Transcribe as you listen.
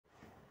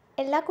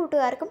എല്ലാ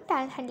കൂട്ടുകാർക്കും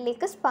ടാലന്റ്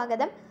ഹണ്ടിലേക്ക്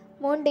സ്വാഗതം.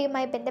 മൂൺ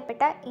ഡേയുമായി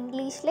ബന്ധപ്പെട്ട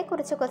ഇംഗ്ലീഷിലെ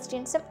കുറച്ച്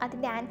ക്വസ്റ്റ്യൻസും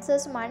അതിൻ്റെ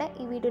ആൻസേഴ്സുമാണ്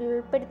ഈ വീഡിയോയിൽ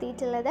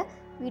ഉൾപ്പെടുത്തിയിട്ടുള്ളത്.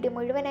 വീഡിയോ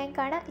മുഴുവനായും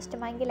കാണാം.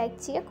 ഇഷ്ടമായെങ്കിൽ ലൈക്ക്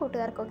ചെയ്യുക,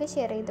 കൂട്ടുകാർക്കൊക്കെ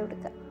ഷെയർ ചെയ്ത്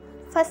കൊടുക്കുക.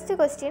 First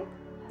question,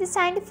 the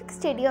scientific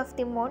study of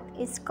the moon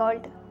is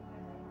called.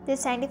 The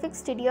scientific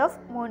study of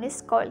moon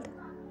is called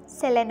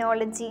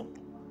selenology.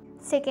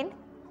 Second,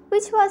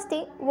 which was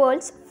the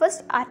world's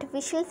first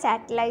artificial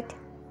satellite?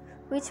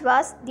 Which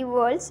was the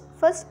world's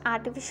first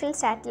artificial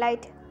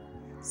satellite?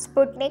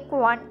 Sputnik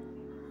 1.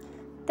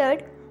 Third,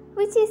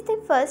 which is the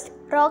first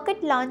rocket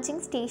launching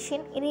station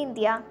in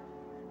India?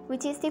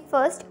 Which is the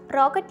first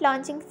rocket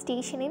launching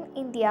station in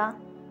India?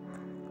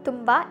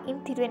 Tumba in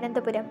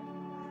Thiruvananthapuram.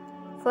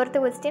 Fourth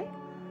question,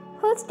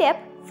 who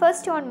stepped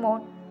first on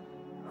moon?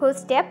 Who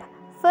stepped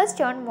first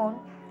on moon?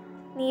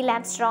 Neil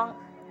Armstrong.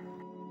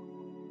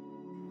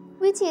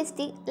 Which is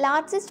the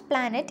largest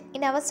planet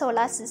in our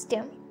solar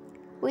system?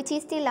 Which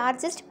is the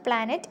largest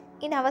planet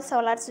in our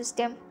solar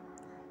system?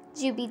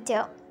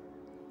 Jupiter.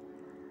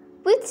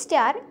 Which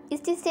star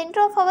is the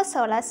center of our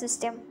solar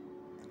system?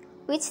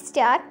 Which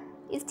star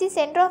is the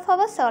center of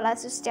our solar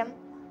system?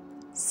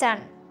 Sun.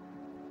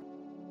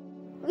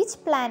 Which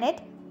planet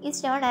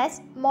is known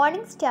as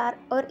morning star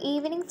or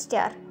evening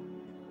star?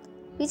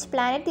 Which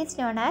planet is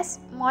known as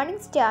morning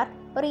star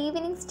or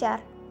evening star?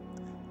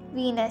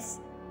 Venus.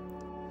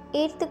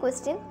 Eighth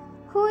question,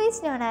 who is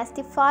known as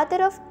the father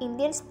of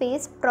Indian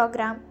space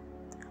program?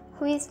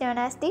 Who is known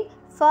as the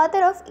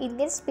father of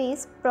Indian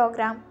space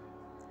program?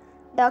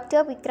 Dr.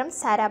 Vikram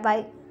Sarabhai.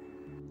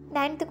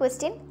 Ninth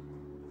question,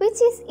 which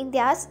is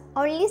India's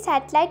only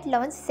satellite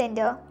launch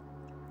center?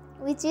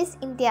 Which is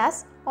India's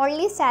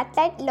only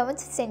satellite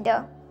launch center?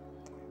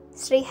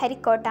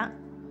 Sriharikota.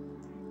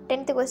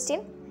 10th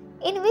question,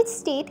 in which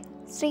state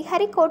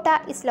Sriharikota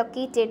is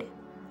located?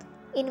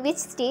 In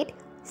which state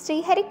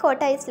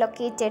Sriharikota is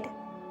located?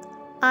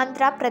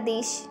 Andhra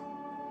Pradesh.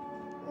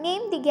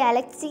 Name the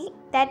galaxy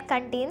that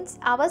contains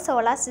our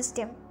solar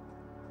system.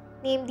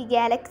 Name the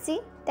galaxy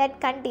that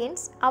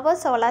contains our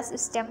solar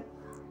system.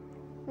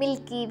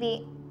 Milky Way.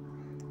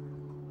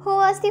 Who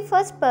was the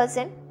first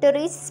person to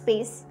reach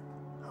space?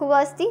 Who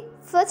was the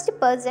first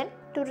person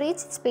to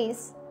reach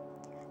space?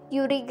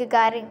 Yuri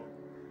Gagarin.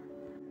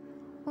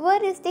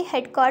 Where is the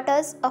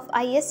headquarters of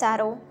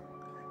ISRO?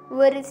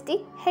 Where is the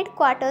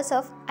headquarters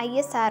of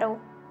ISRO?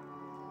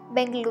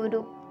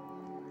 Bengaluru.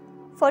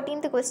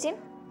 14th question,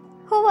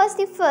 who was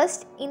the first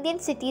Indian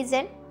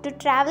citizen to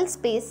travel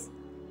space?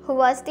 Who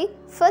was the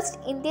first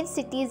Indian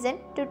citizen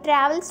to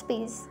travel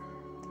space?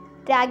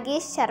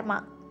 Rakesh Sharma.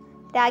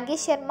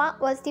 Rakesh Sharma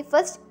was the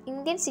first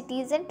Indian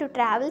citizen to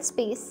travel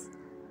space.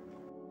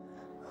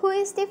 Who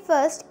is the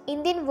first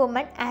Indian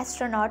woman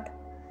astronaut?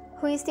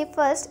 Who is the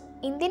first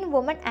Indian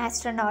woman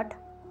astronaut?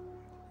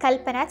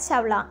 Kalpana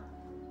Chawla.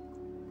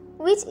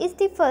 Which is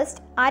the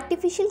first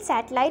artificial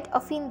satellite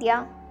of India?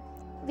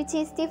 Which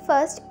is the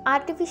first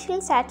artificial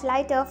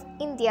satellite of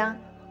India?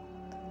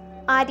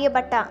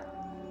 Aryabhatta.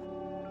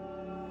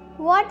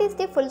 What is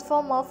the full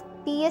form of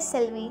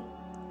PSLV?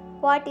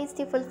 What is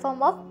the full form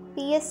of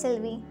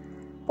PSLV?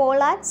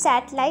 Polar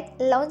Satellite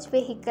Launch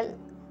Vehicle.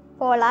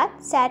 Polar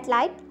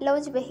Satellite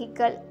Launch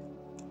Vehicle.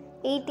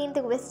 18th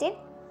question,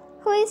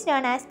 who is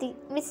known as the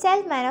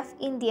Missile Man of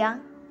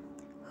India?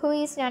 Who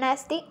is known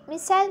as the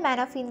Missile Man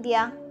of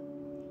India?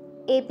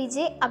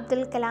 APJ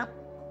Abdul Kalam.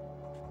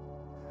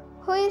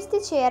 Who is the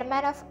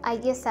chairman of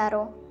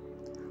ISRO?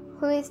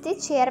 Who is the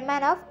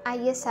chairman of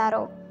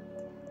ISRO?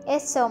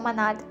 S.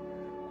 Somanath.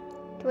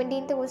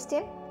 20th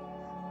question,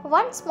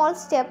 one small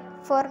step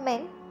for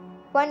men,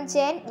 one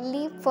giant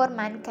leap for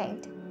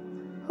mankind.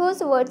 Whose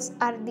words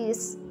are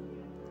these?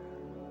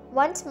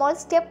 One small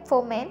step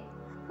for men,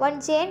 one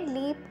giant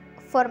leap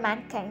for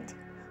mankind.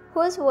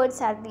 Whose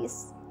words are these?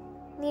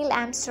 Neil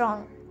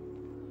Armstrong.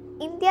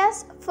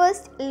 India's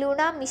first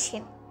lunar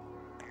mission.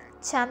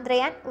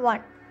 Chandrayaan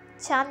 1.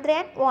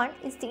 Chandrayaan 1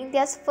 is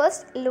India's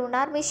first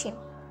lunar mission.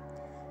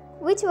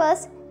 Which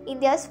was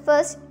India's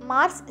first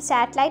Mars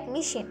satellite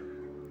mission?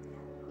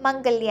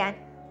 Mangalyaan.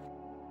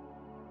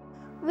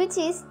 Which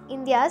is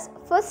India's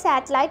first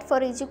satellite for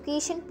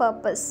education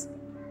purpose?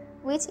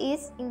 Which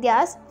is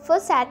India's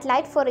first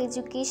satellite for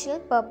educational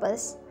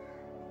purpose?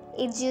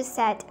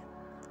 EduSat.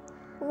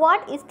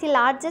 What is the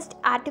largest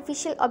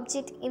artificial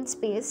object in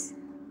space?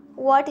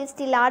 What is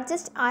the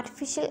largest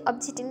artificial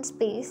object in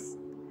space?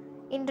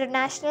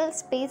 International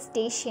Space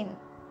Station.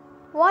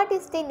 What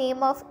is the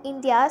name of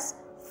India's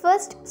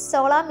first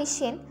solar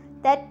mission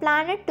that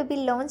planned to be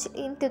launched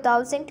in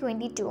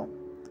 2022?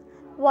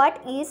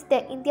 What is the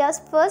India's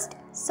first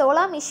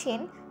solar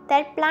mission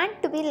that planned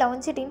to be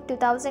launched in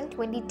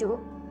 2022?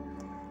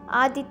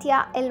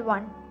 Aditya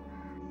L1.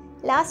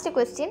 Last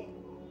question,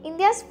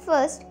 India's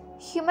first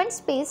human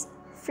space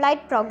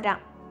flight program.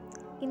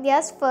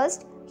 India's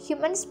first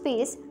human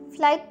space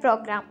flight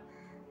program.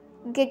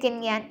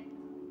 Gaganyaan.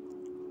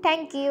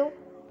 Thank you.